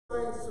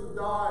saints who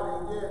died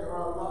and yet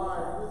are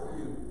alive with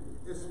you,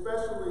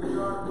 especially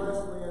John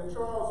Wesley and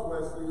Charles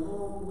Wesley,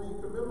 whom we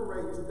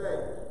commemorate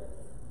today.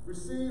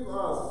 Receive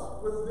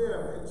us with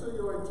them into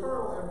your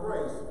eternal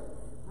embrace.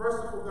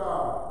 Merciful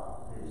God,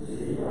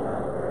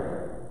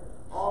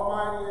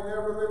 Almighty and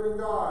ever-living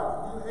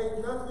God, you hate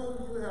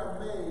nothing you have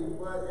made,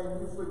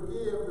 and you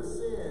forgive the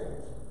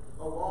sins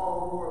of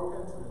all who are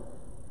penitent.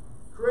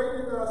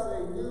 Create in us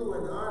a new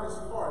and honest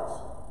heart,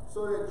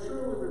 so that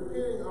truly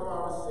repenting of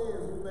our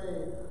sins we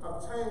may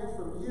obtain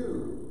from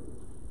you,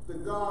 the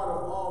God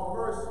of all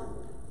mercy,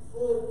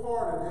 full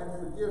pardon and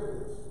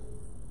forgiveness.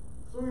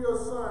 Through your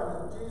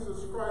Son,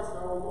 Jesus Christ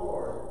our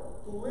Lord,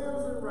 who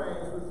lives and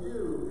reigns with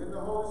you in the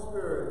Holy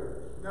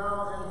Spirit,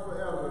 now and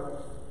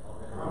forever.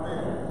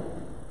 Amen.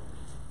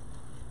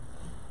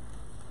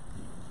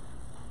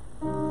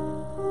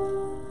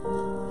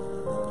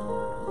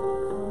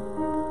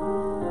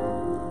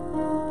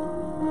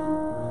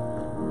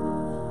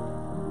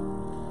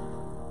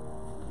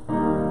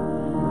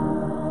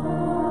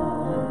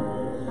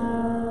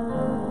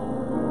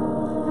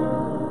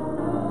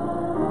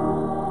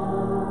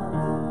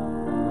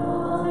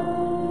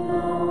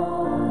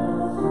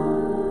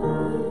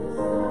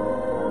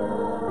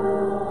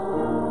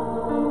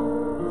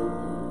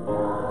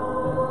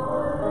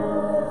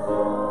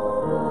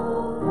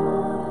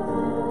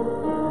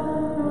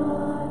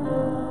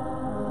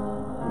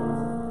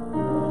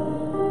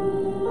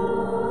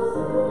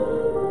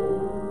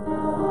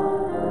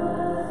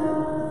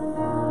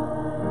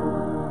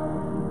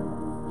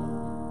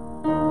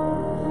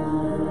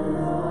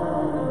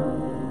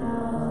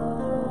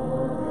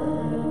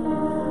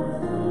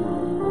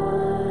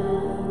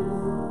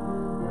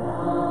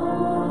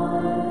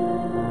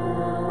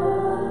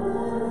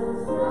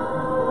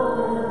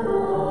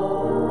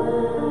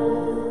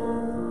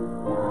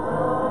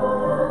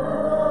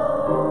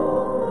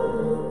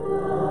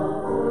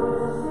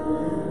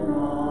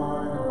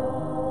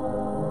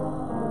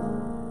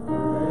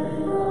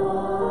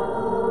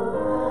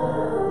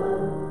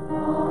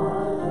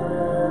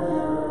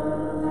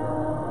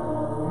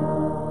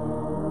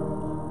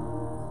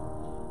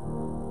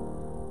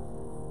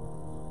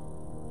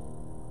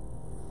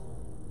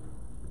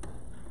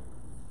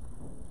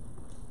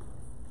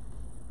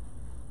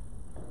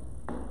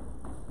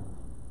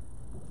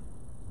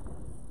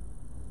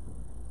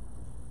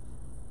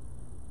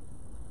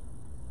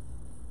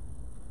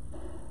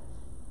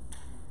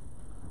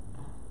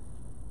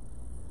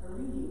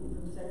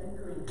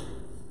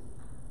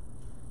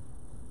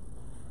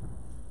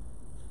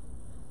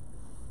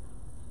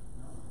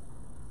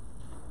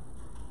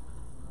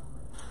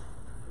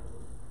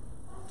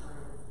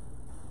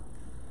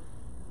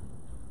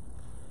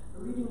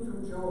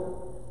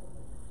 Joel.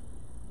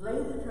 Lay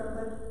the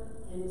trumpet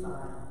in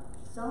Zion.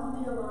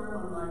 Sound the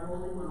alarm on my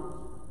holy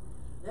mountain.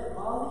 Let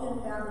all the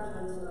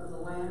inhabitants of the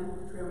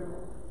land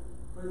tremble.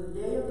 For the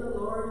day of the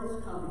Lord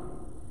is coming.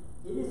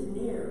 It is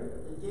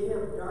near, the day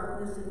of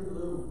darkness and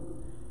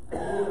gloom, a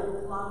day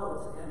of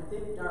clouds and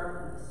thick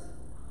darkness.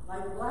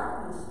 Like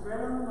blackness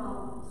spread on the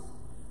mountains,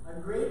 a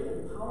great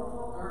and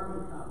powerful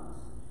army comes.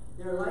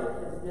 Their like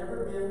has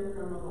never been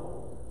from of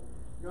old,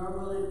 nor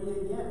will it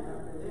be again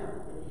after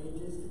them in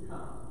ages to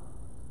come.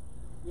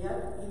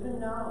 Yet, even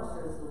now,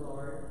 says the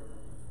Lord,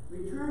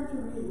 return to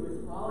me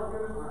with all of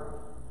your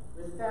heart,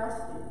 with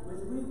fasting,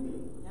 with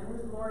weeping, and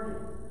with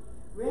mourning.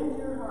 Rend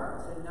your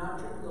hearts and not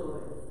your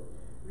clothing.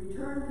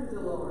 Return to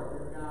the Lord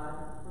your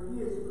God, for he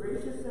is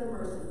gracious and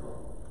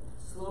merciful,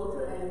 slow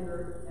to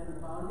anger, and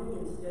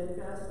abounding in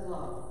steadfast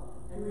love,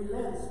 and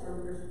relents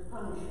from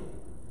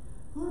punishing.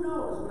 Who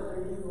knows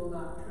whether he will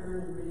not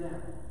turn and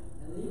relent,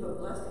 and leave a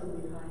blessing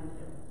behind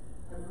him,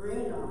 a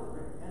grain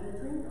offering and a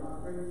drink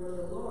offering for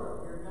the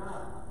Lord your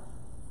God.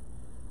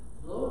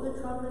 Blow the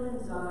trumpet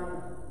in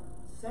Zion,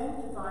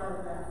 sanctify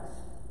a fast,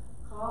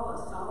 call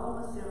a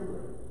solemn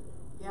assembly,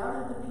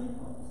 gather the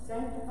people,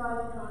 sanctify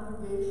the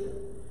congregation,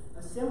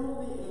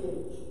 assemble the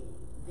aged,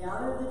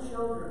 gather the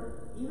children,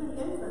 even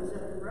infants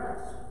at the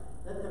breast.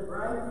 Let the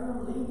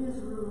bridegroom leave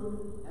his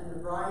room and the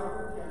bride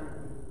her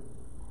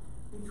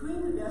canopy.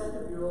 Between the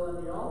vestibule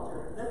and the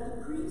altar, let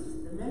the priest,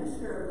 the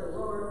minister of the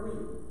Lord,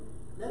 weep.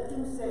 Let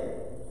them say,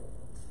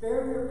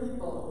 spare your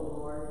people, O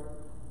Lord,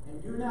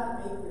 and do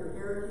not make your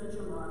heritage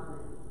a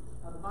mockery,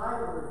 a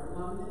byword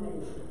among the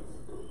nations.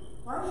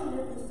 Why should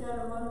it be said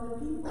among the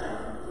people,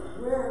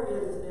 where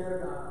is their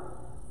God?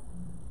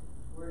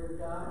 Word of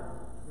God,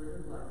 word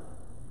of life.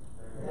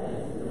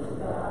 Thanks be to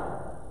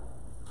God.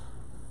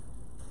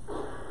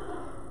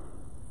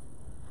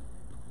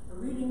 A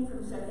reading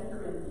from 2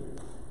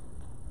 Corinthians.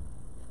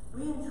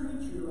 We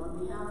entreat you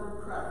on behalf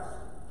of Christ,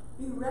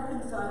 be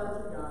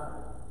reconciled to God.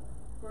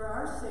 For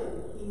our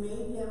sake he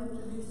made him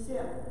to be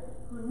sin,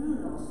 who knew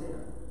no sin,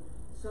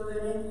 so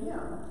that in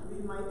him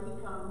we might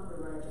become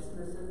the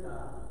righteousness of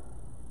God.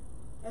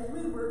 As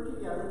we work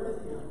together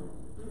with him,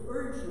 we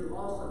urge you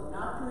also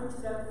not to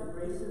accept the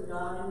grace of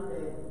God in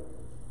vain.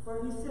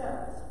 For he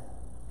says,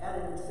 at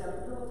an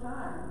acceptable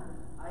time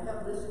I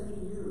have listened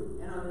to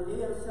you, and on the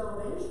day of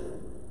salvation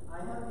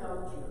I have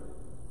helped you.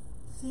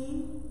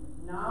 See,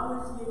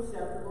 now is the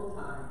acceptable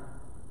time.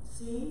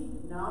 See,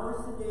 now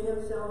is the day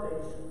of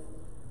salvation.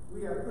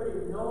 We are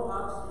putting no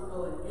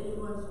obstacle in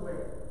anyone's way,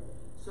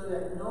 so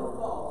that no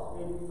fault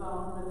may be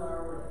found with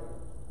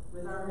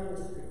our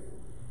ministry.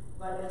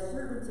 But as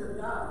servants of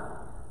God,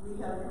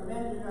 we have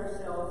commended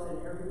ourselves in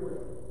every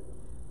way,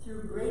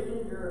 through great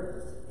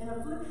endurance, in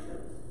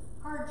afflictions,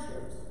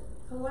 hardships,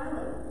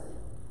 calamities,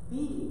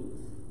 beatings,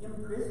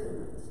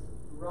 imprisonments,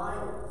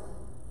 riots,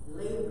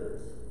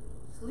 labors,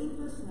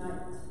 sleepless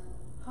nights,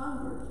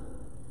 hungers,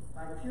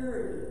 by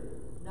purity,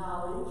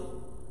 knowledge,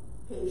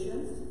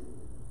 patience,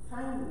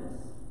 kindness,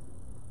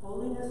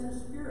 holiness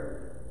of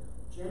spirit,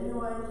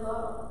 genuine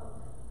love,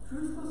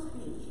 truthful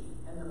speech,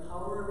 and the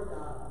power of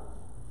God,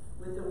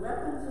 with the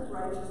weapons of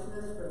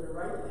righteousness for the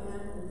right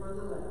hand and for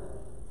the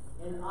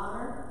left, in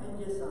honor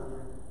and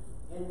dishonor,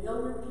 in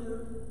ill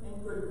repute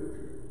and good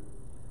repute.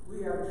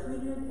 We are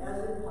treated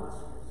as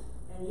impostors,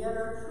 and yet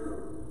are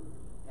true,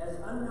 as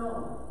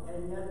unknown,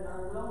 and yet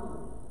are well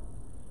known,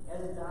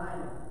 as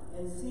dying,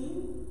 and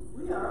see,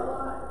 we are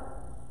alive,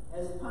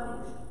 as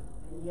punished,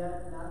 and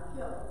yet not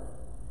killed,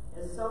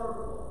 as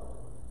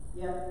sorrowful,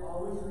 yet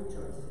always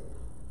rejoicing,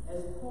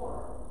 as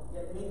poor,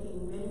 yet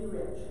making many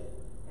rich,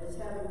 as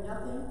having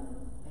nothing,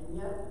 and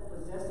yet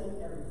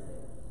possessing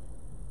everything.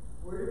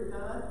 Word of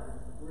God,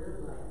 word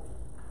of life.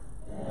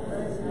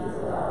 Thanks be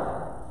to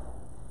God.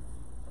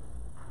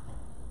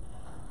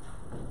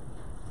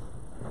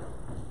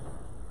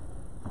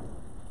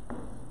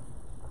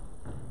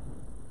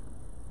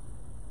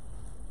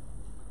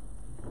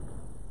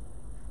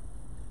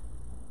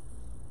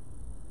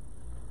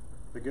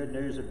 The good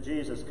news of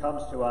Jesus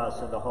comes to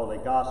us in the Holy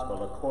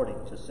Gospel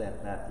according to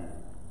St. Matthew.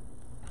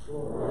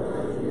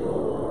 Glory to you, O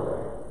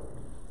Lord.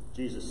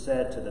 Jesus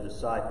said to the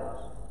disciples,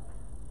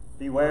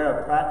 "Beware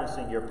of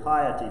practicing your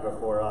piety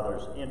before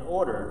others in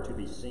order to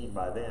be seen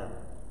by them,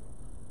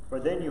 for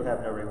then you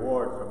have no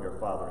reward from your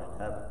Father in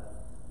heaven.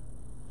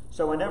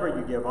 So whenever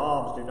you give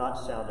alms, do not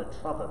sound a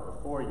trumpet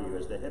before you,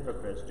 as the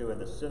hypocrites do in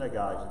the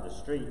synagogues and the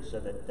streets, so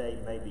that they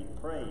may be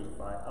praised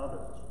by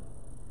others.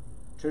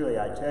 Truly,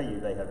 I tell you,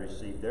 they have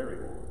received their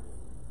reward.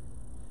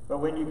 But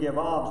when you give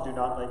alms, do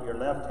not let your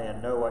left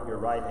hand know what your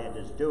right hand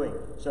is doing,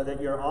 so that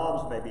your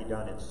alms may be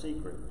done in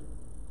secret.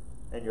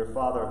 And your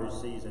Father who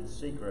sees in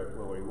secret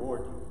will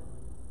reward you.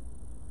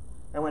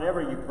 And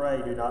whenever you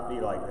pray, do not be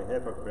like the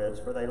hypocrites,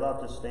 for they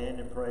love to stand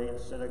and pray in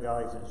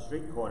synagogues and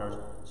street corners,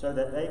 so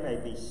that they may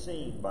be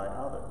seen by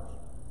others.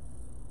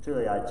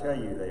 Truly, I tell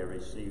you, they have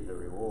received the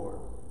reward.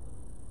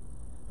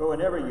 But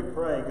whenever you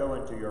pray, go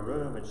into your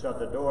room and shut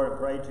the door and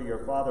pray to your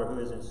Father who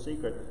is in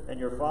secret, and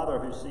your Father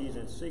who sees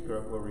in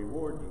secret will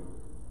reward you.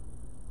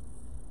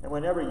 And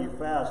whenever you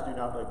fast, do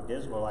not look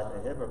dismal like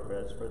the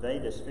hypocrites, for they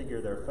disfigure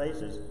their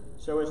faces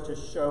so as to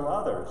show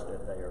others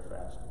that they are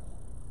fasting.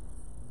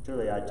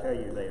 Truly, I tell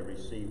you, they have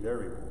received their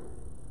reward.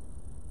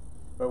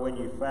 But when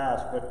you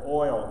fast, put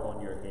oil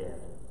on your head,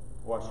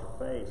 wash your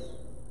face,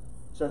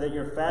 so that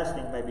your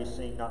fasting may be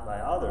seen not by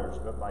others,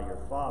 but by your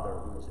Father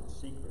who is in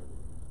secret.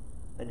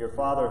 And your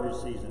Father who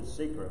sees in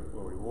secret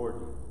will reward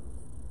you.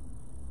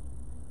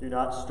 Do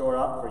not store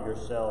up for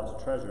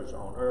yourselves treasures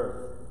on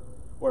earth,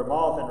 where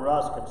moth and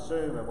rust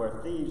consume and where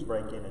thieves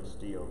break in and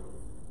steal.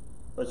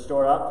 But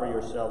store up for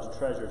yourselves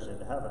treasures in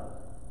heaven,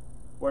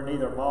 where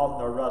neither moth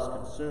nor rust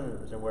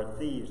consumes and where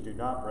thieves do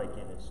not break in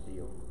and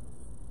steal.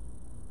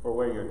 For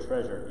where your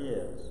treasure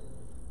is,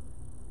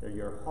 there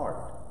your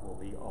heart will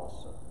be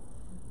also."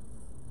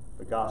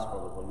 The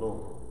Gospel of the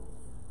Lord.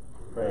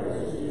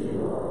 Praise to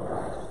you, Lord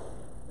Christ.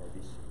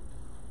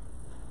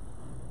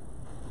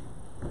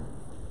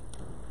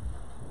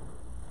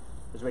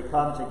 As we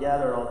come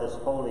together on this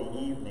holy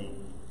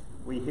evening,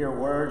 we hear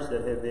words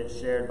that have been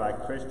shared by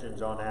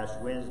Christians on Ash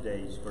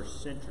Wednesdays for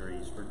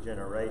centuries, for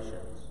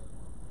generations.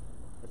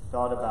 I've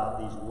thought about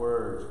these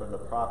words from the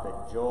prophet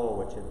Joel,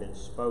 which have been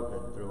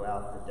spoken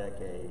throughout the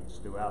decades,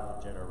 throughout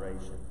the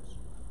generations.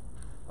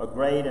 A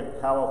great and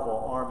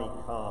powerful army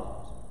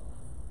comes.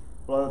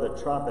 Blow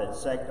the trumpet,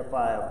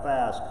 sanctify a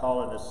fast,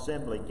 call an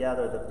assembly,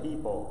 gather the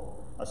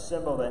people,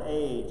 assemble the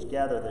aged,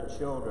 gather the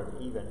children,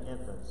 even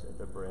infants at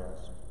the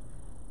breast.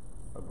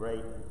 A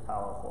great and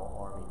powerful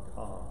army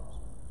comes.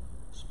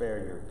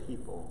 Spare your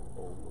people,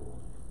 O Lord.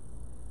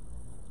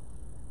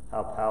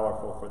 How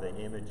powerful for the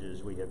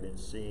images we have been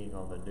seeing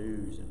on the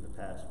news in the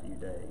past few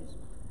days.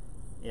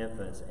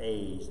 Infants,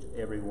 aged,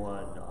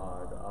 everyone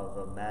of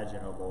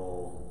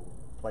imaginable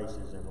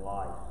places in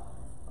life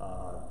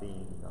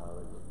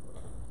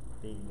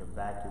being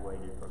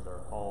evacuated from their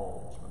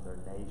homes, from their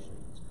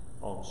nations,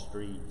 on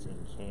streets,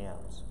 in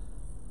camps.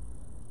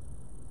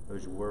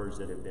 Those words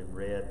that have been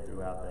read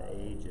throughout the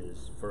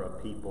ages for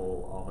a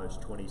people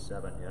almost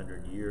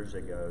 2,700 years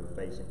ago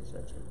facing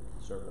such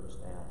a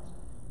circumstance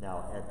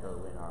now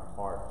echo in our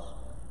hearts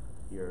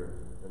here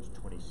those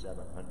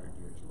 2,700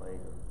 years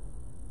later.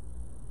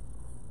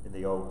 In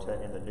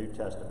the New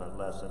Testament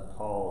lesson,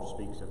 Paul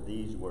speaks of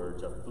these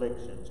words: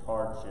 afflictions,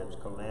 hardships,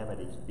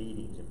 calamities,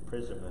 beatings,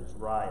 imprisonments,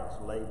 riots,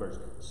 labors,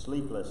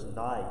 sleepless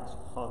nights,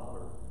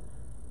 hunger,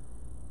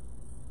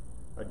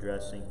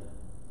 addressing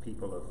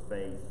people of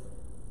faith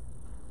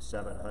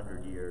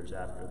 700 years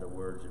after the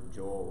words of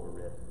Joel were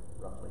written,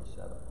 roughly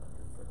 700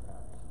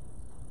 perhaps.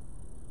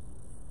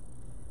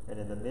 And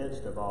in the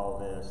midst of all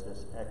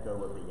this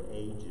echo of the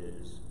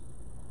ages,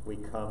 we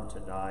come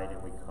tonight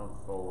and we come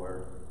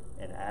forward,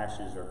 and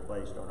ashes are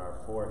placed on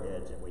our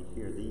foreheads, and we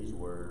hear these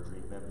words,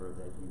 remember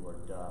that you are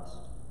dust,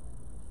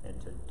 and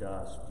to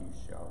dust you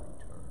shall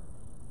return.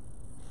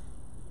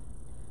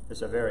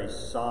 It's a very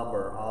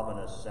somber,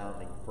 ominous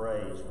sounding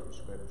phrase from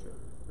Scripture.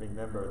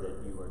 Remember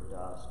that you are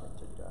dust, and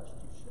to dust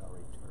you shall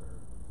return.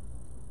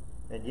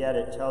 And yet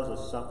it tells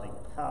us something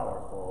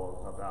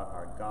powerful about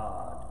our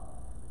God,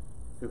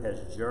 who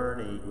has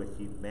journeyed with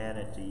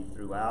humanity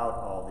throughout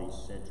all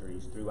these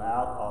centuries,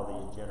 throughout all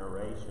these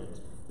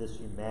generations, this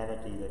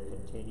humanity that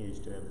continues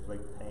to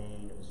inflict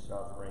pain and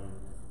suffering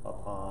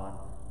upon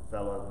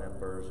fellow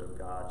members of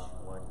God's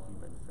one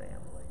human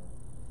family.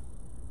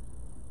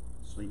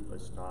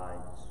 Sleepless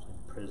nights,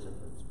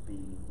 imprisonments,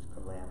 beatings,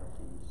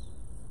 calamities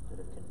that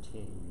have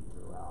continued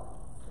throughout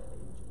the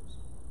ages.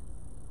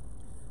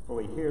 For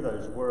we hear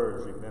those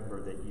words,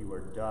 remember that you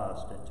are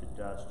dust, and to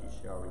dust you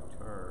shall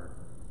return.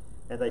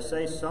 And they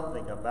say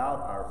something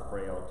about our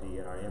frailty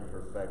and our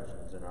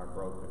imperfections and our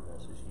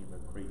brokenness as human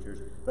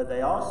creatures, but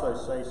they also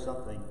say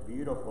something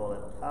beautiful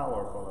and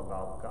powerful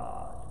about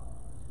God.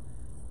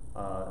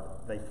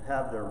 They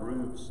have their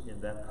roots in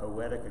that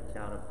poetic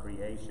account of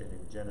creation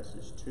in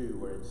Genesis 2,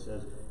 where it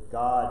says,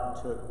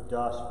 God took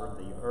dust from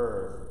the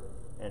earth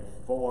and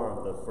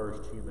formed the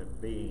first human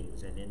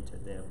beings, and into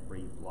them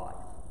breathed life.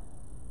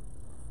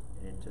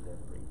 And into them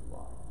breathed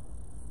life.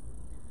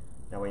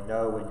 Now we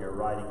know when you're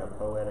writing a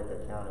poetic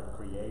account of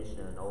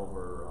creation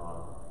over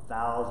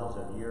thousands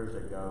of years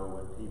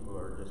ago, when people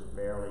are just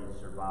barely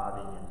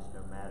surviving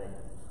in nomadic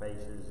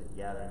spaces and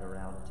gathering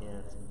around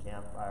tents and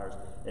campfires,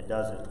 it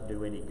doesn't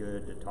do any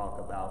good to talk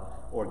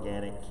about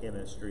organic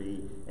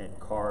chemistry and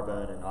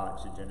carbon and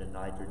oxygen and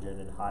nitrogen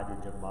and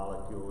hydrogen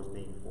molecules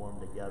being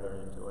formed together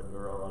into a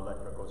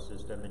neuroelectrical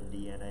system and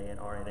DNA and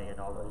RNA and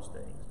all those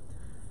things.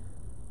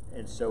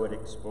 And so it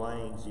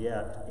explains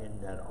yet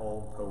in that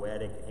old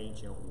poetic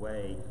ancient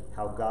way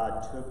how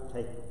God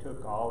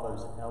took all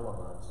those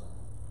elements,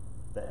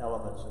 the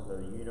elements of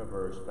the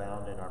universe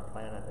found in our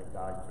planet that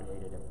God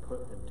created, and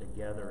put them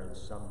together in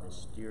some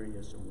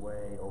mysterious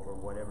way over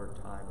whatever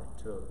time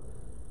it took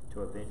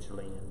to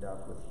eventually end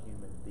up with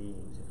human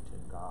beings into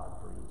God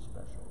breathed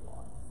special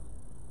life.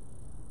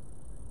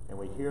 And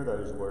we hear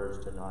those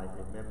words tonight,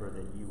 remember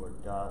that you are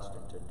dust,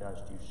 and to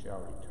dust you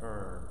shall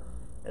return,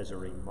 as a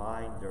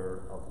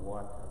reminder of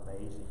what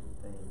amazing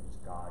things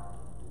God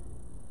can do.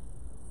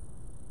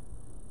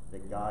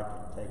 That God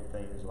can take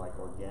things like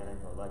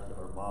organic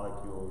molecular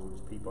molecules,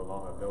 which people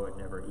long ago had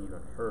never even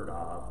heard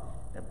of,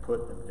 and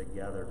put them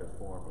together to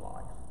form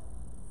life.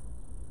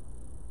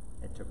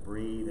 And to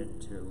breathe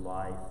into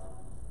life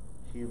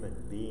human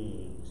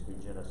beings who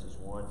Genesis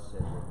 1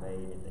 said were made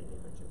in the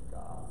image of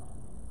God.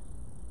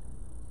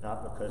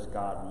 Not because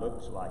God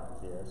looks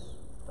like this,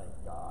 thank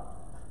God,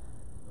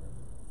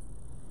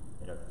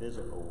 in a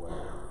physical way,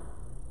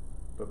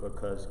 but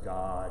because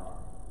God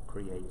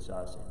creates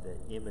us in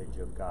the image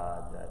of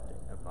God, that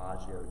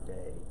imago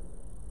Dei,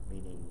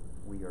 meaning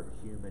we are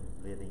human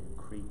living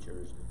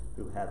creatures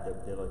who have the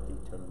ability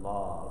to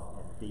love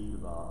and be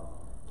loved,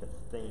 to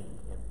think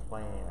and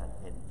plan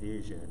and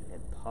vision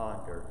and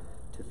ponder,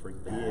 to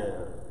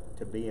forgive,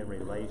 to be in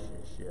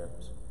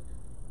relationships,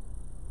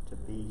 to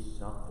be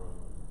something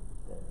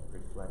that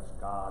reflects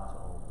God's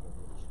own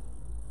image,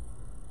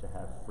 to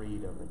have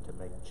freedom and to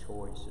make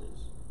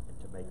choices and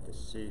to make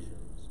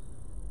decisions.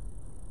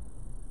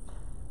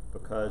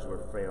 Because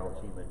we're frail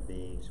human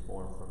beings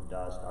formed from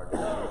dust, our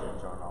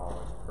decisions aren't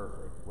always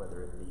perfect,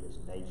 whether it be as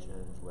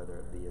nations, whether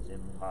it be as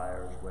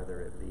empires,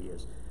 whether it be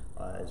as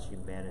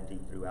humanity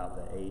throughout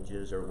the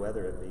ages, or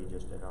whether it be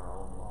just in our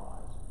own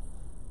lives.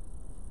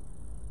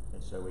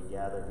 And so we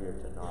gather here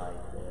tonight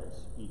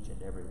as each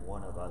and every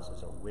one of us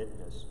is a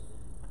witness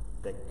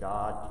that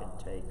God can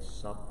take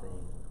something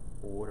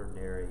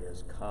ordinary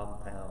as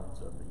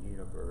compounds of the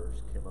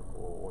universe,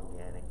 chemical,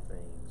 organic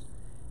things,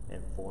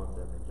 and form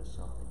them into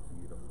something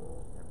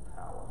beautiful and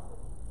powerful.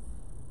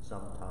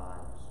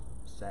 Sometimes,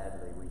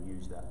 sadly, we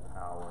use that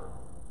power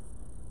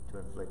to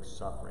inflict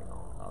suffering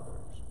on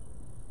others.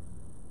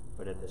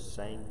 But at the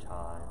same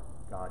time,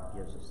 God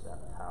gives us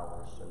that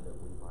power so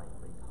that we might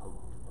bring hope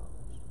to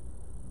others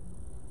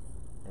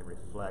and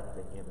reflect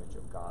the image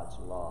of God's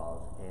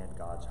love and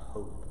God's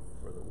hope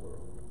for the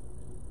world.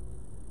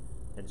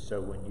 And so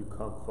when you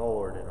come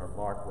forward and are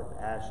marked with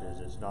ashes,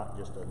 it's not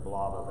just a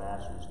blob of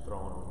ashes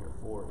thrown on your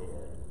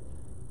forehead,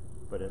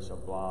 but it's a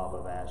blob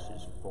of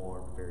ashes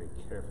formed very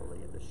carefully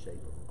in the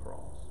shape of a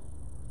cross,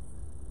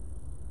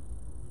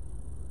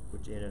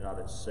 which in and of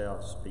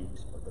itself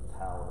speaks of the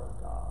power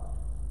of God.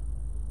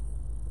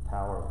 The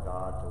power of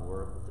God to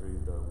work through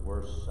the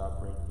worst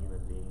suffering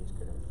human beings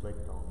could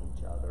inflict on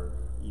each other,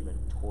 even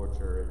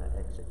torture in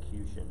an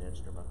execution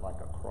instrument like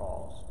a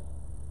cross,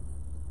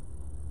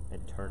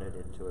 and turn it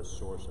into a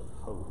source of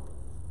hope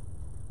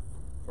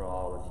for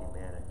all of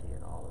humanity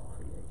and all of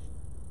creation.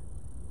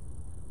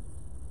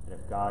 And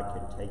if God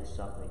can take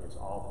something as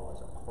awful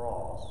as a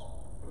cross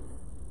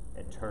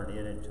and turn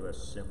it into a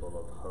symbol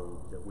of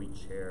hope that we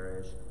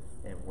cherish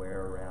and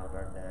wear around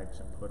our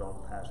necks and put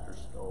on pastor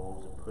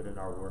stoles and put in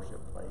our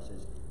worship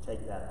places,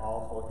 take that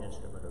awful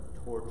instrument of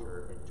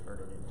torture and turn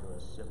it into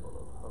a symbol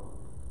of hope,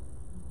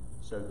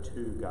 so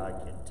too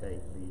God can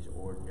take these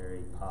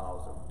ordinary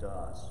piles of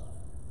dust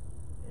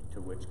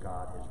into which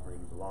God has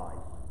breathed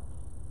life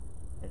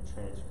and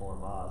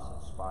transform us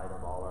in spite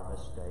of all our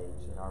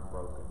mistakes and our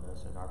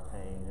brokenness and our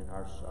pain and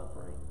our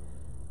suffering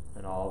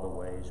and all the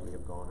ways we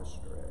have gone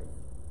astray,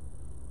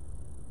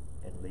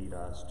 and lead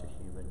us to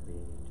be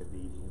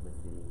human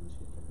beings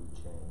who can be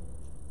changed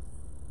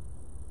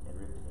and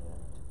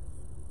repent,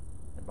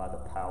 and by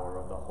the power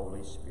of the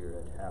Holy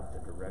Spirit have the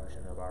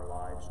direction of our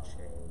lives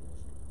changed,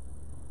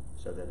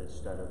 so that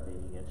instead of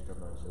being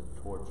instruments of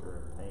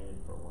torture and pain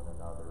for one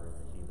another in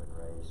the human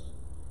race,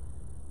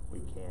 we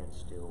can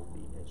still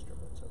be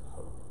instruments of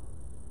hope,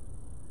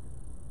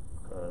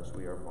 because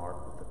we are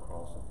marked with the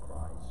cross of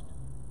Christ,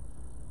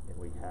 and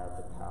we have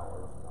the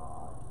power of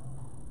God,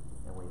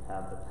 and we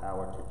have the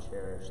power to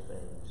cherish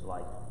things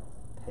like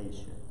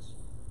patience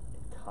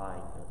and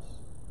kindness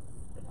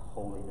and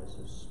holiness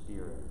of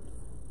spirit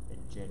and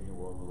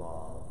genuine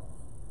love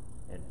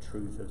and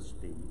truth of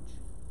speech,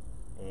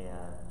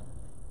 and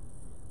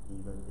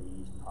even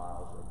these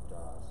piles of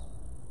dust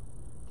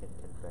can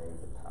convey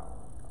the power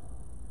of God.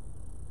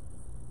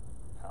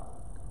 Power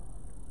of God.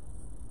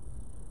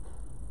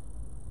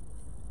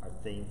 Our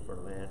theme for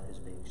Lent is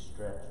being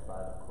stretched by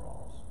the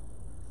cross.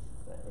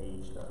 The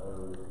H, the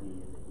O, the P,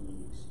 and the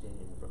E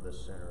extending from the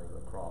center of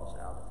the cross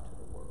out into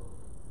the world.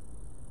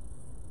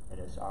 And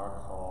it's our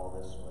call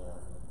this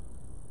Lent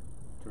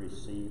to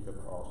receive the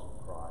cross of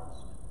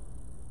Christ,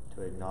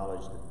 to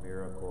acknowledge the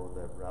miracle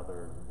that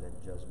rather than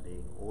just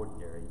being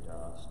ordinary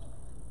dust,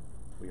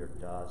 we are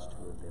dust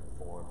who have been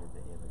formed in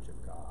the image of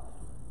God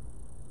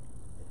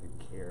and who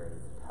carry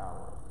the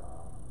power of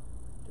God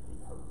to be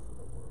hope for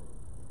the world.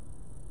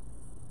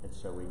 And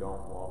so we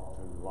don't walk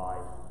through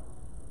life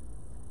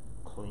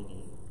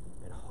clinging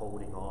and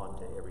holding on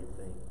to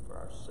everything for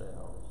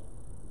ourselves,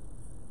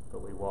 but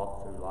we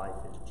walk through life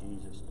as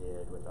Jesus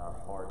did, with our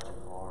hearts and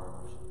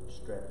arms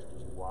stretched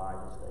as wide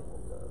as they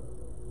will go,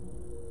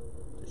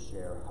 to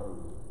share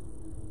hope,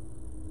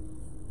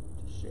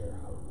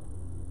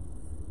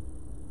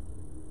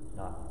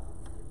 not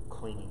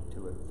clinging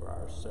to it for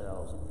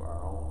ourselves and for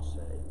our own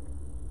sake,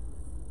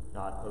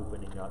 not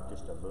opening up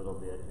just a little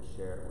bit to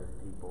share it with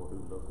people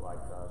who look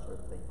like us or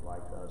think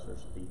like us or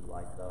speak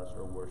like us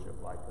or worship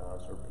like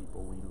us or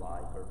people we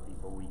like or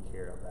people we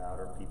care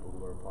about or people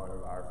who are part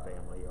of our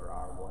family or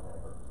our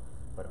whatever,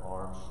 but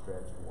arms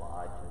stretched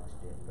wide to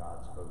extend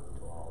God's hope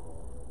to all the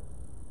world,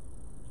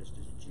 just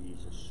as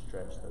Jesus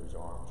stretched those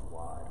arms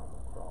wide on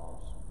the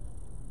cross.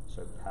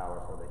 So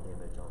powerful the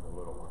image on the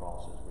little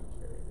crosses we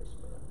carry this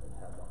Lent that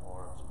have the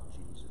arms of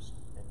Jesus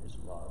and his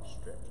love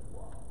stretched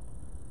wide.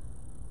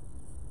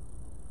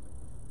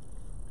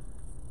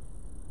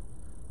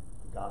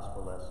 The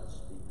gospel lesson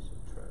speaks of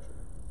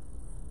treasure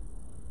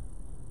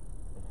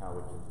and how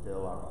we can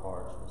fill our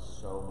hearts with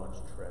so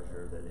much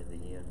treasure that in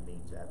the end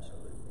means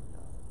absolutely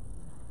nothing.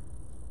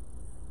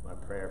 My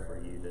prayer for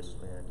you this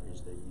Lent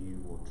is that you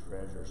will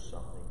treasure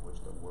something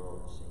which the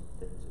world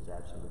thinks is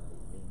absolutely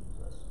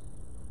meaningless.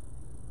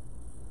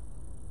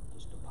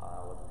 Just a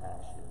pile of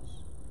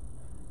ashes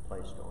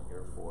placed on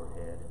your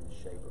forehead in the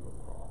shape of a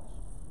cross.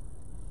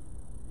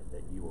 And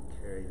that you will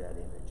carry that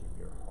image in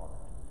your heart.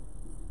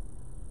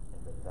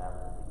 And that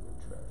will be your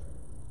treasure.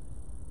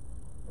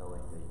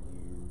 Knowing that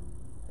you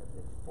have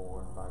been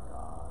formed by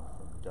God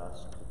from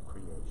dust of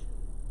creation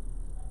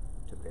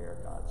to bear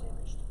God's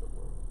image to the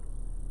world.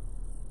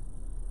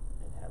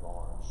 And have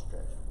arms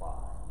stretched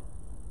wide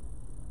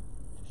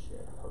to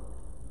share hope.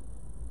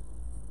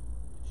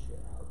 To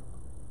share hope.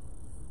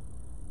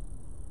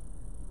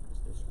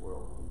 Because this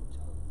world needs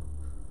hope.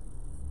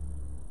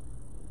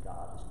 And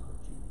God has put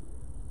you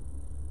here.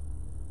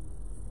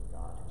 And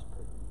God has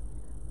put you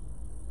here.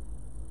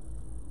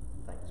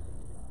 Thanks be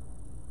to God.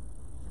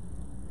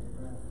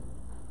 Amen.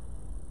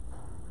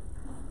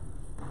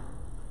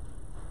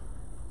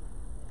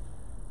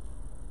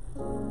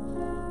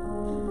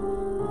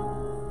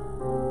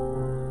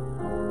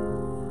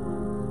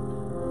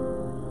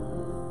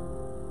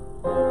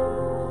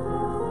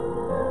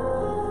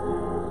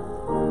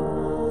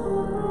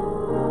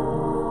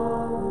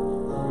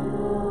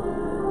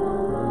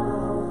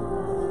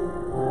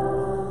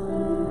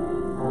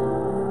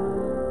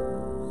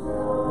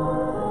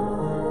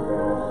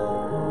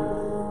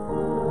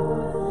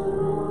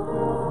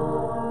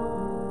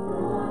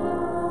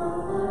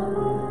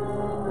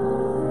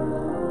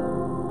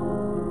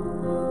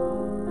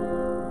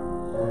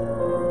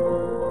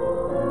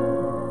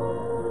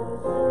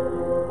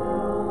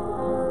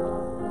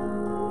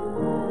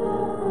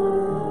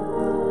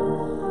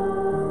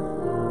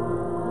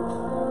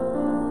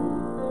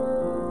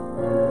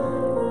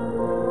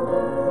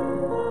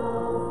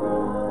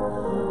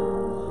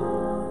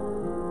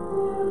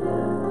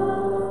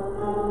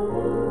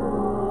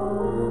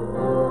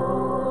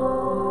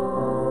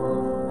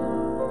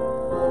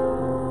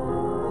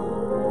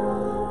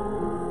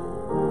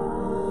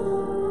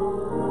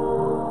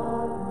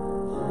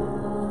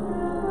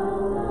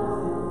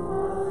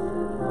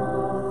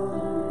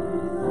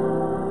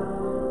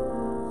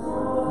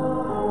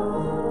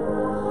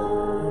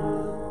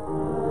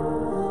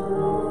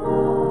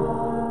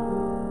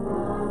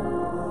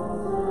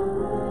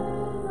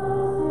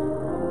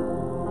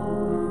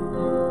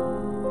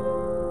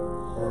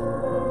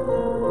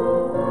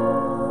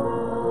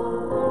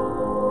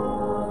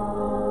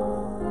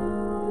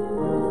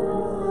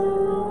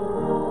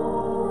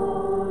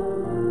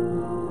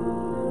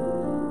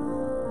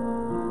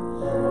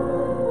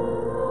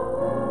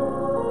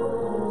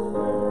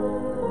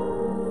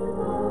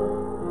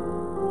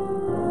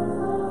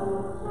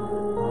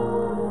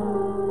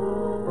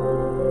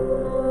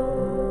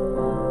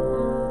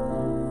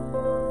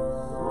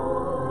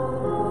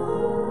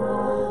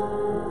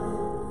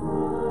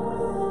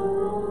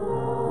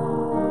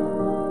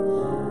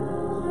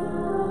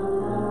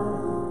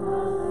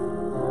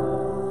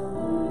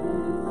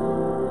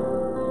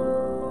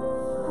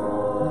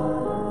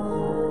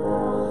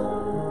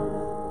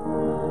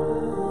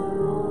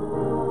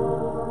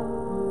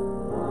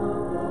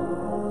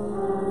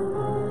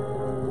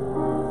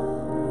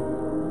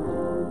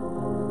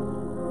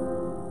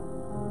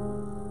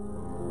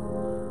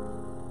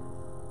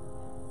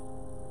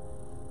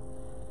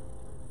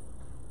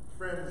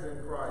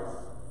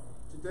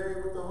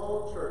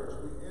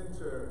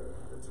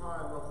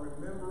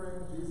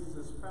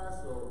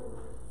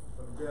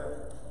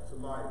 death to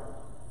life,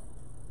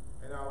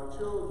 and our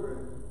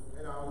children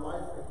and our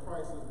life in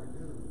Christ is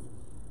renewed.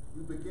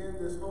 We begin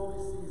this holy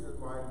season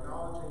by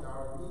acknowledging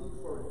our need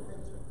for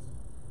repentance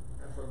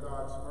and for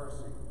God's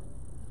mercy.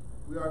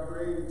 We are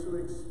created to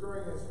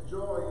experience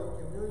joy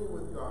in communion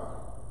with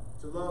God,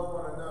 to love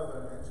one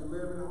another, and to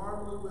live in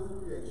harmony with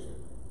creation.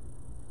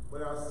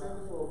 But our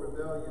sinful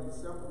rebellion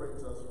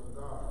separates us from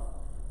God,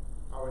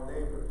 our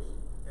neighbors,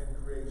 and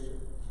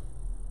creation,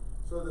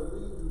 so that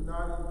we do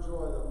not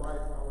enjoy the life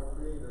our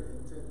Creator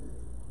intended.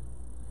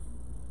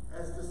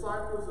 As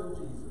disciples of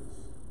Jesus,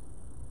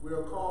 we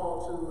are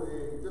called to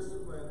a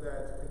discipline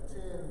that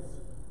contends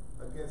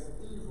against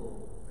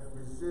evil and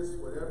resists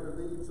whatever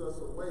leads us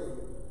away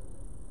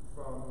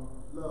from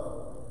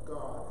love of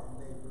God and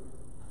neighbor.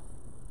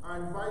 I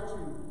invite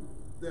you,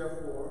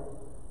 therefore,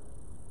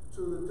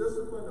 to the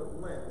discipline of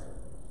Lent,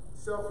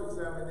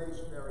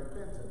 self-examination and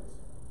repentance,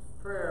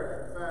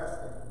 prayer and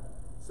fasting,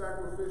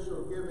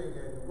 sacrificial giving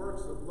and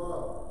works of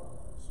love,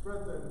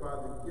 strengthened by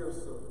the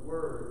gifts of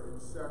word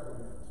and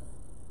sacrament.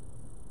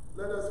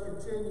 Let us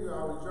continue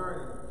our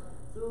journey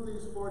through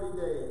these 40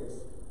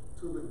 days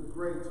to the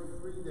great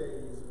 3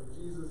 days of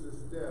Jesus'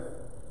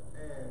 death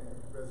and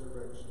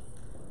resurrection.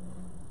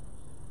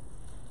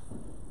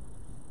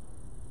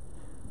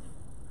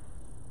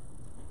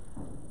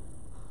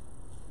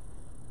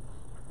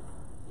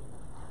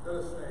 Let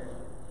us stand.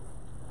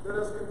 Let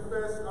us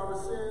confess our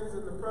sins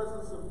in the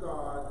presence of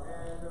God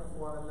and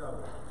one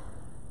another.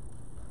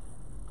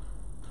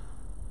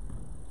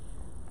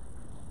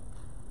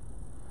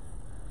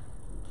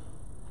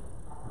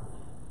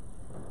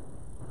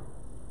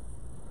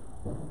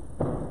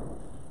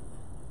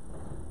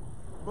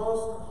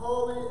 Most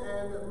holy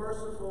and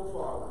merciful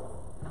Father,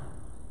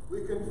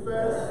 we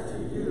confess to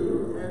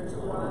you and to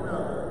one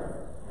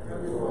another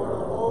and before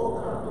the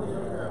whole company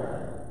of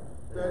heaven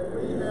that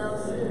we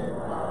have sinned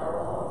by our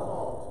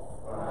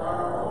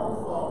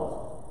own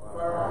fault,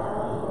 by our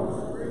own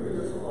most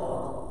grievous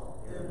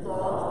fault, in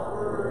thought,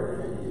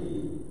 word, and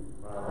deed,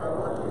 by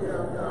what we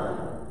have done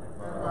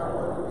and by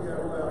what we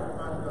have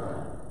left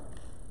undone.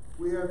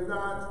 We have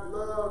not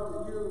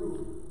loved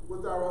you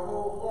with our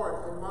whole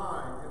heart and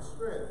mind and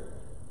strength.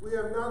 We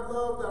have not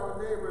loved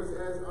our neighbors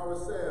as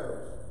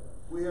ourselves.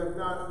 We have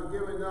not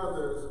forgiven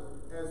others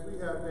as we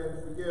have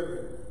been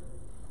forgiven.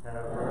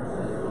 Have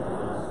mercy on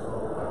us, O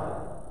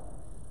God.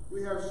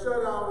 We have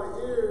shut our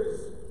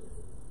ears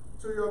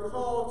to your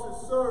call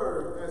to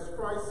serve as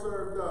Christ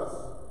served us.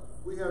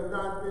 We have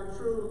not been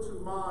true to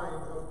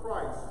mind of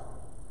Christ.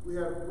 We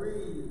have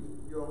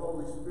grieved your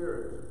Holy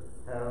Spirit.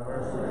 Have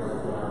mercy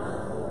on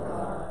us, O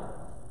God.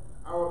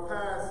 Our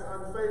past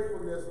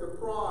unfaithfulness, the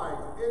pride,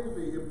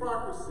 envy,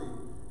 hypocrisy,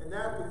 and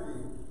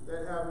apathy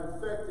that have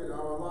infected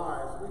our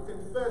lives, we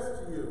confess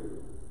to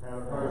you.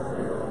 Have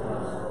mercy on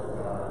us, O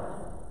God.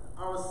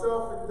 Our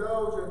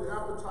self-indulgent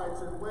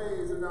appetites and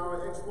ways and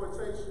our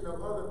exploitation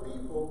of other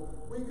people,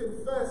 we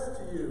confess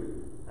to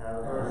you.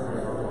 Have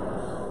mercy on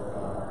us, O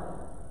God.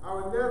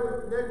 Our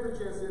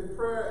negligence in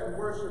prayer and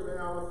worship and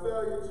our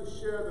failure to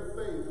share the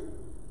faith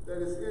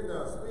that is in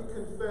us, we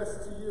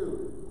confess to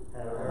you.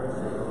 Have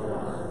mercy on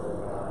us, O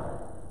God.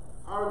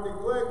 Our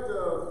neglect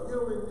of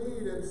human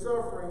need and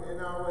suffering and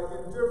our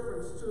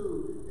indifference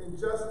to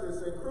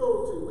injustice and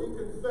cruelty, we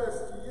confess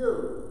to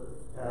you.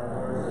 Have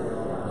mercy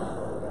on us,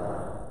 O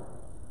God.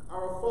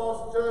 Our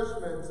false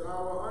judgments,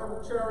 our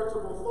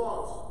uncharitable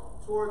thoughts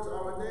towards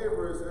our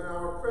neighbors, and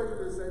our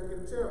prejudice and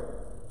contempt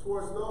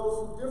towards those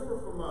who differ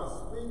from us,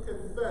 we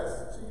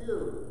confess to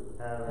you.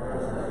 Have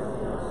mercy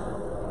on us, O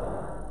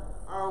God.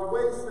 Our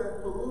waste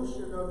and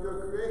pollution of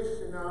your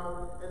creation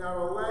and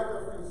our lack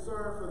of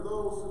concern for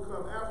those who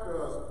come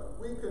after us,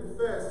 we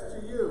confess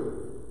to you.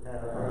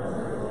 Have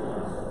mercy on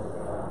us, O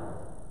God.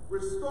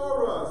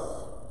 Restore us,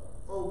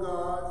 O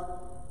God,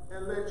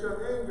 and let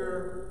your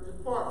anger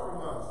depart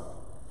from us.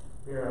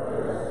 Hear our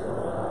prayers, O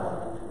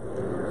God,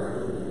 for your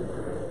mercy and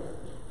grace.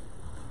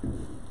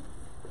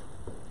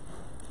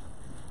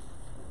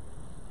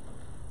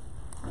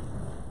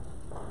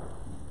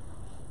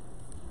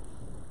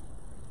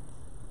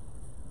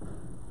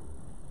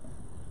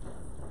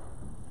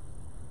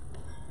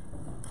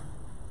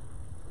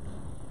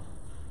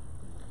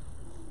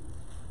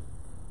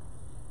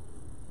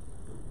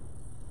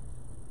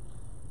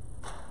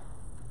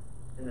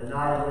 In the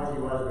night in which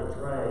he was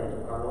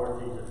betrayed, our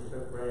Lord Jesus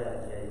took bread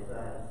and gave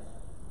thanks,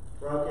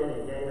 broke it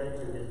and gave it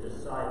to his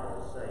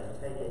disciples, saying,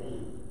 "Take and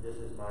eat. This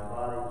is my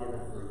body given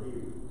for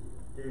you.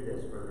 Do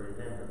this for the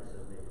remembrance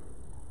of me."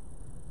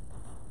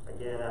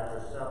 Again,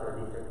 after supper,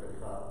 he took the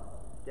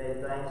cup,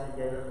 gave thanks and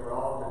gave it for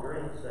all to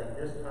drink, saying,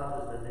 "This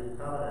cup is the new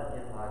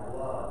covenant in my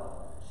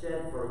blood,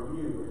 shed for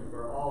you and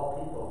for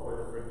all people for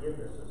the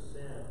forgiveness of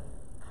sin.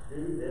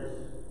 Do this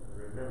in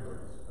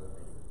remembrance of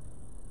me."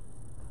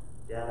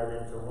 Gathered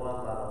into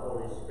one by the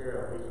Holy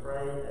Spirit, we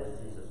pray as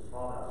Jesus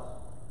taught us.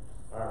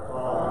 Our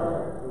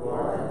Father, who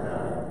art in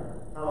heaven,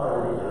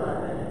 hallowed be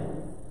thy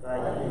name.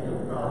 Thy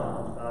kingdom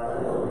come,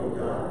 thy will be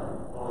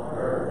done, on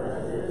earth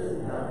as it is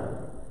in heaven.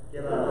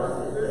 Give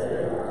us this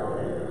day our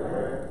daily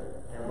bread,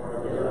 and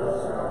forgive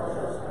us our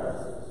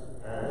trespasses,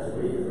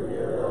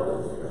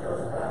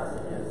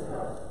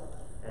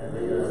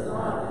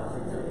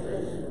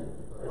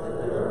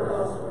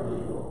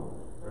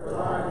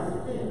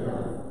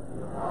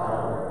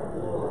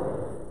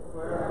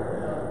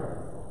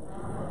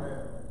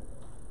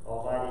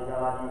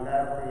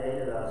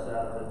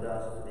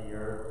 dust of the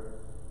earth.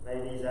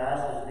 May these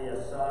ashes be a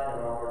sign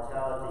of our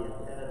mortality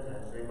and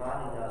penitence,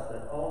 reminding us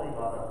that only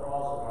by the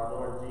cross of our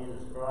Lord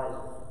Jesus Christ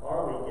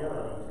are we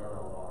given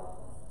eternal life.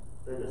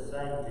 Through the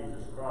same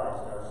Jesus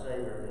Christ, our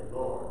Savior and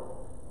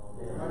Lord.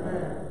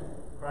 Amen.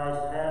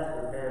 Christ has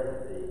prepared the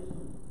feast.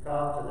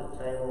 Come to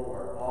the table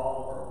where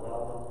all are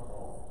welcome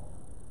home.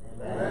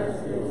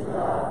 Thanks be to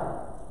God.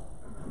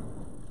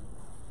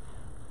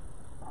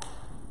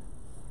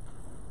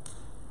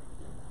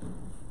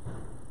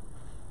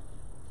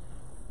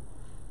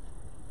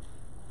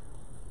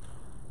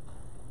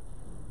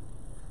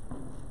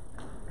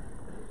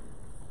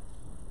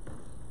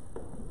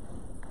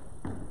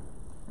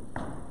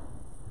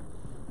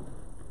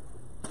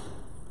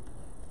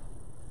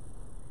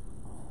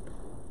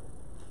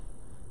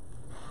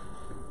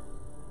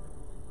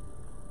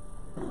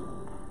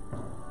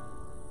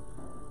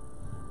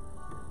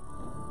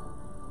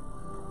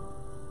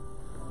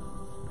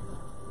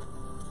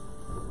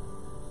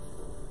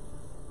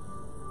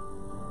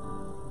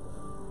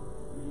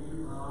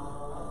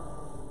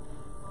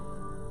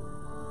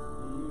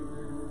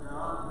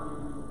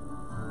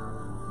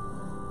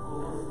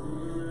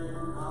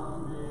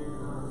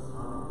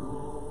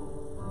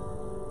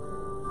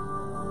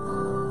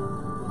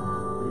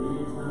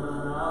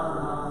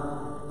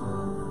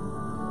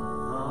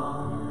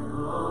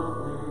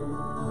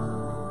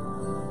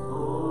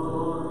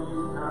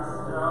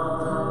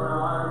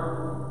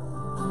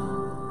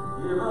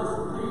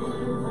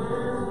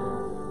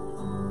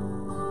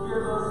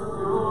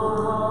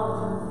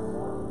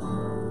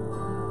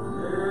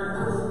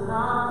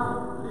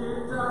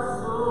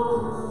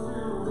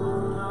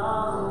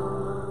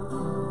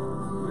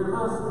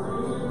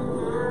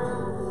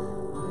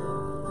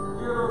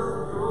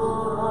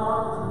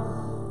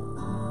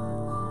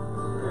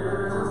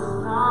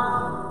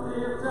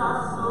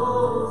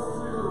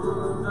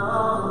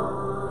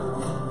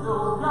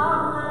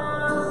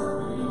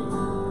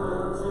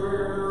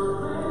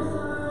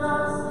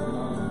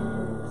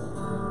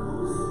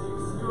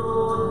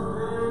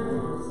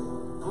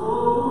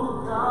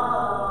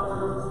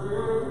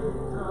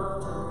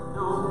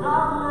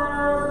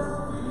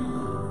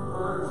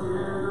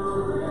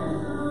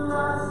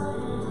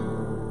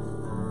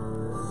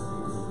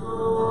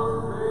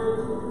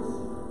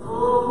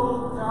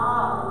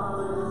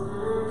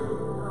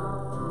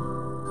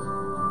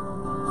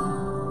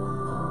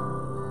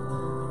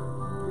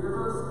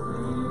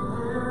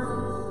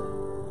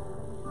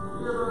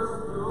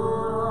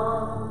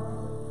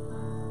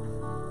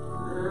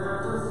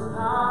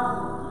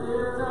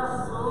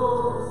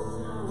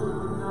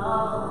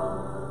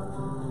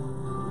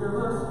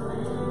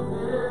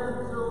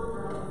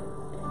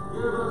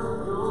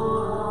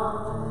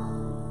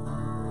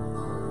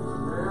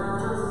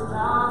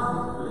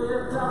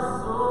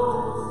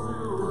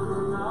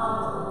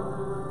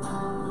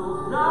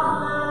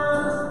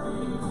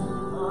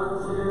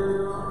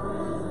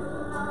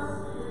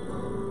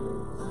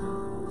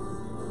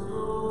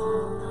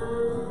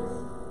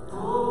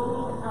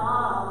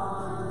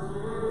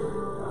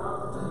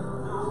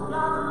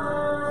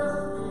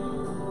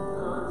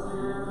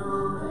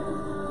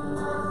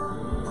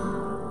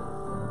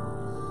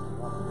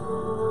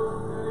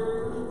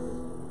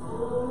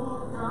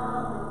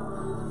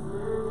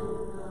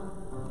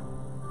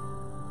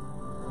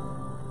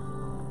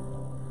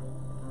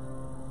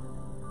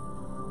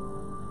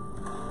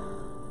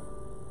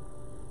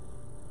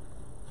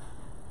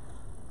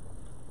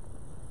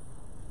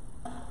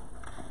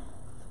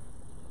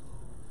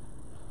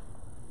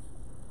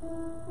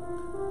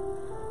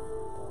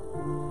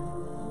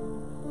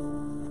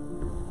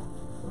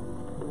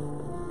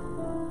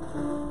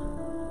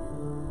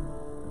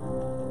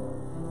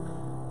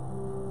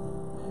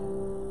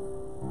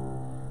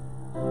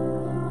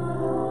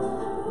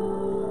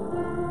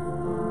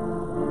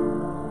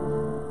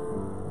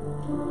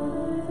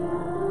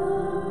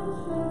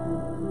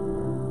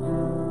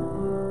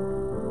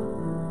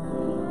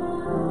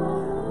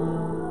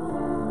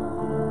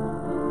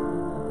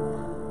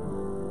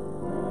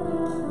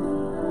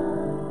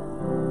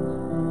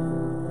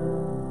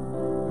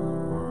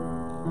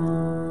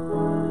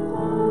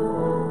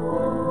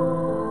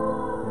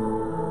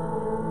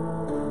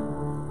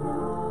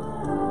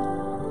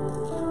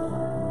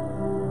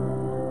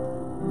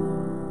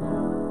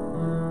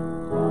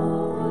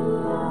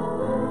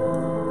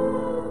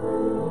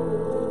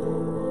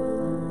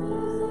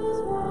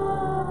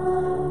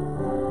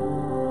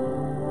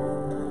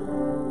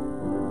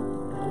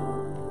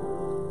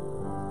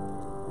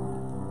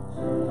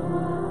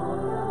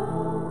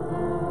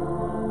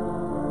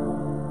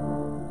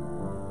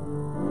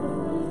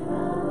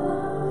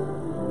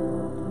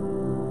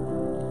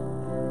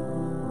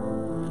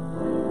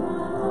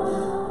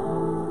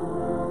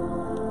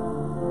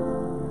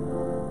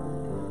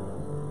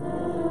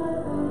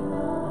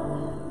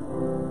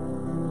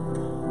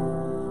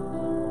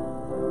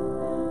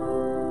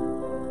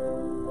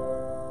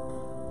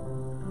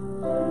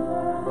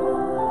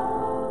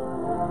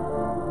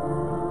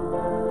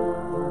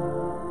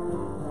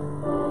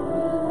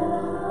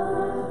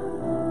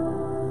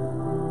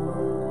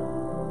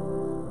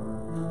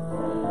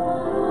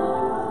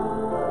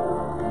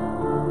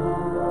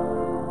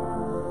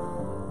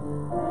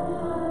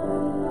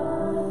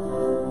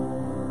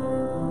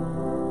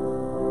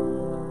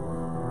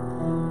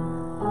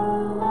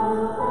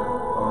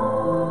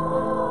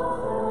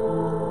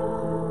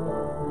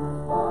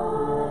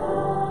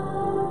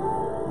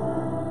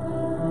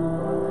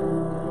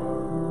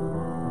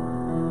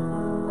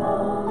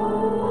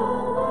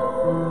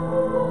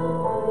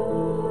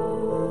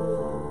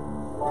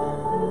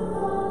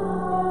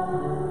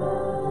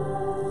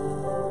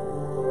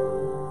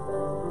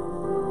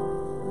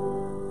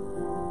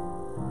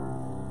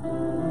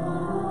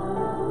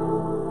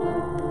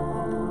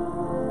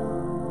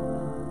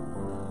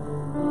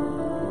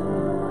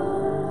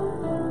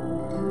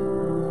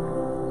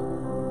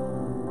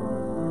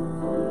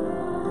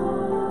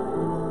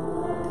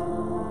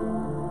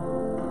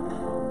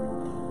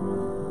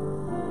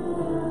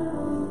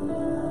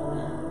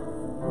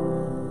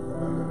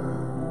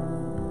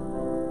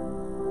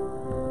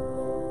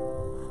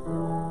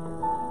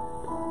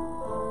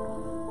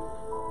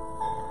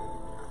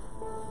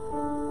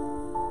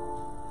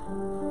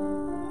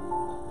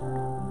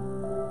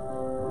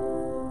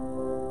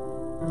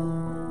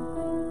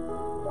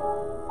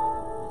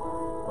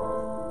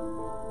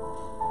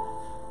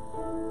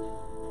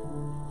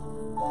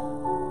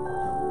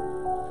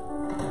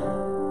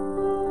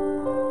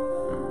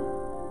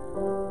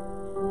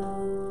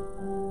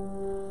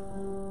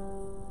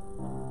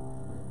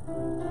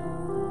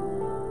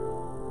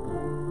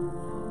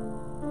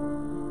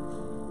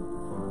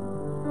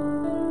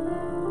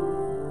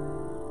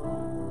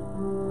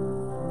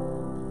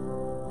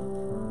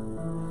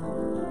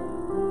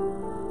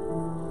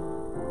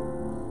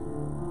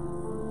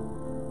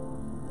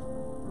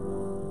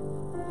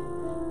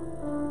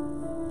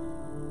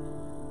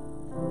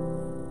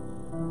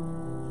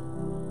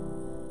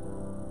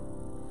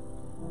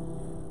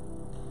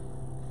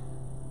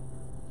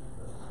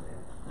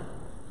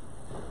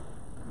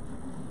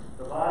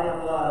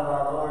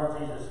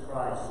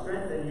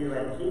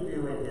 may keep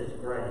you in his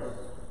grace.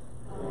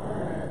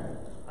 Amen.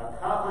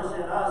 Accomplish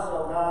in us,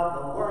 O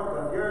God, the work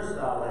of your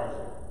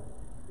salvation,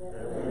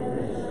 that we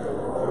may show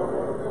forth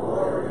your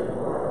glory in the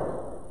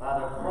world. By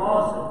the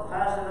cross and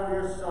passion of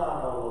your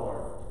Son, O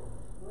Lord,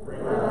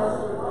 bring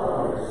us with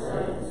all your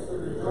saints to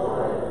the joy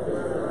of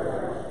your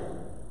resurrection.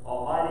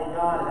 Almighty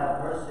God,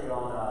 have mercy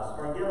on us.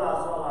 Forgive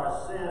us all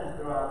our sins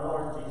through our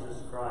Lord Jesus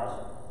Christ.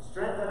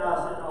 Strengthen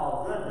us in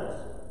all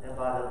goodness, and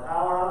by the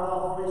power of the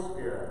Holy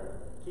Spirit,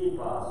 keep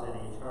us in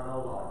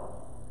eternal life.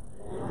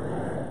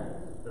 Amen.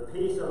 The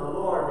peace of the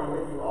Lord be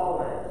with you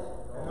always.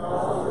 And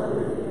also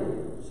with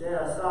you. Share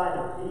a sign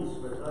of peace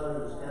with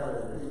those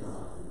gathered this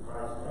time.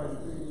 Christ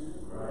peace.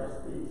 Christ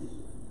peace.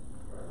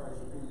 Christ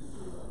peace.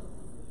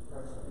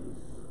 Christ peace.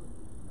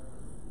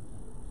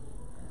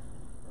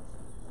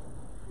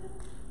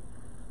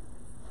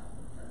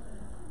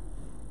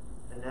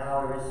 And now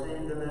we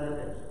receive the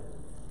benediction.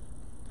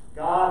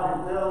 God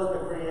who fills the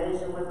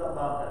creation with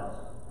abundance,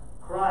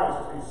 Christ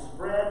who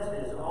spreads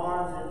his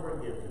arms in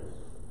forgiveness,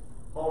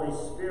 Holy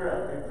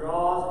Spirit who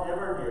draws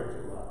ever near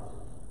to us,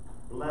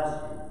 bless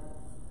you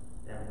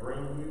and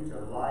bring you to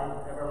life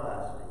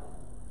everlasting.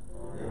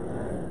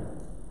 Amen.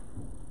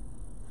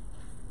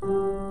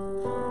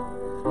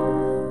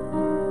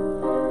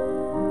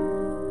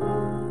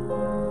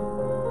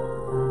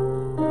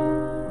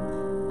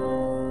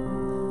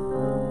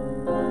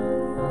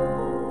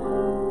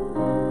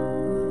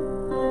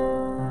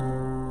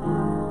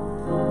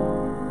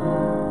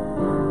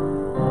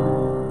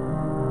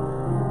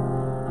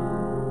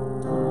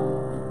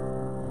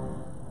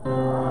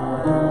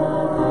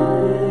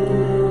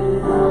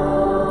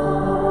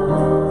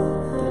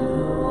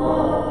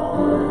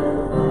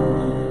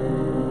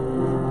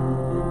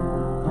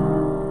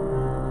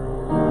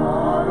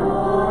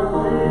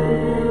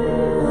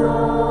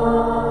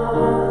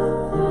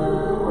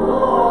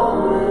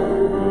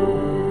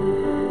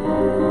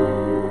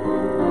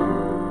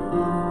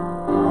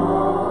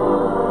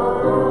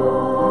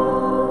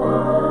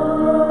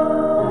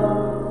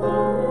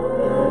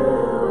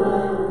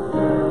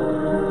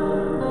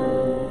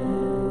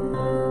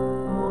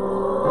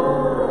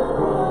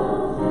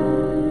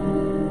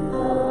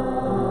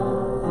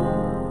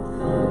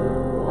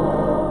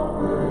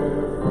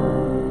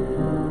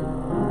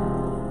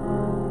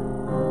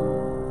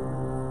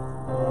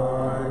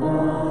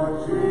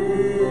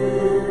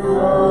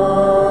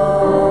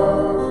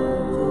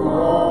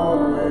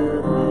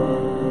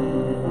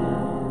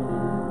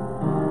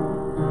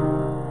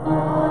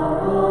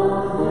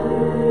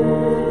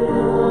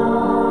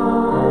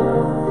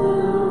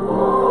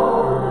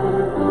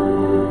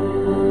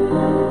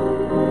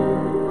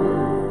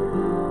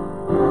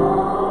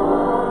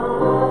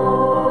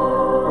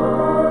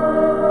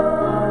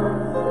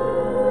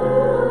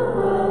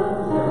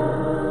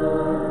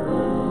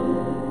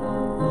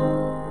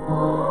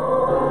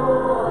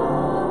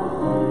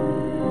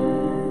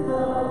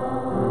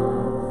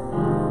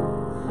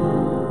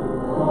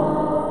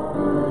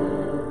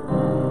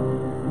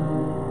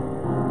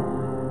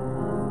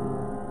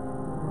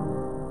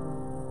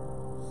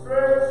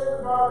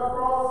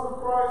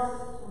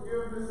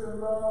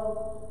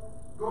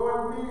 Go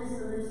in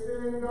peace and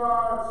extending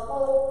God's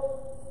hope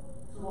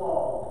to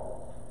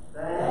all.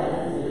 Thanks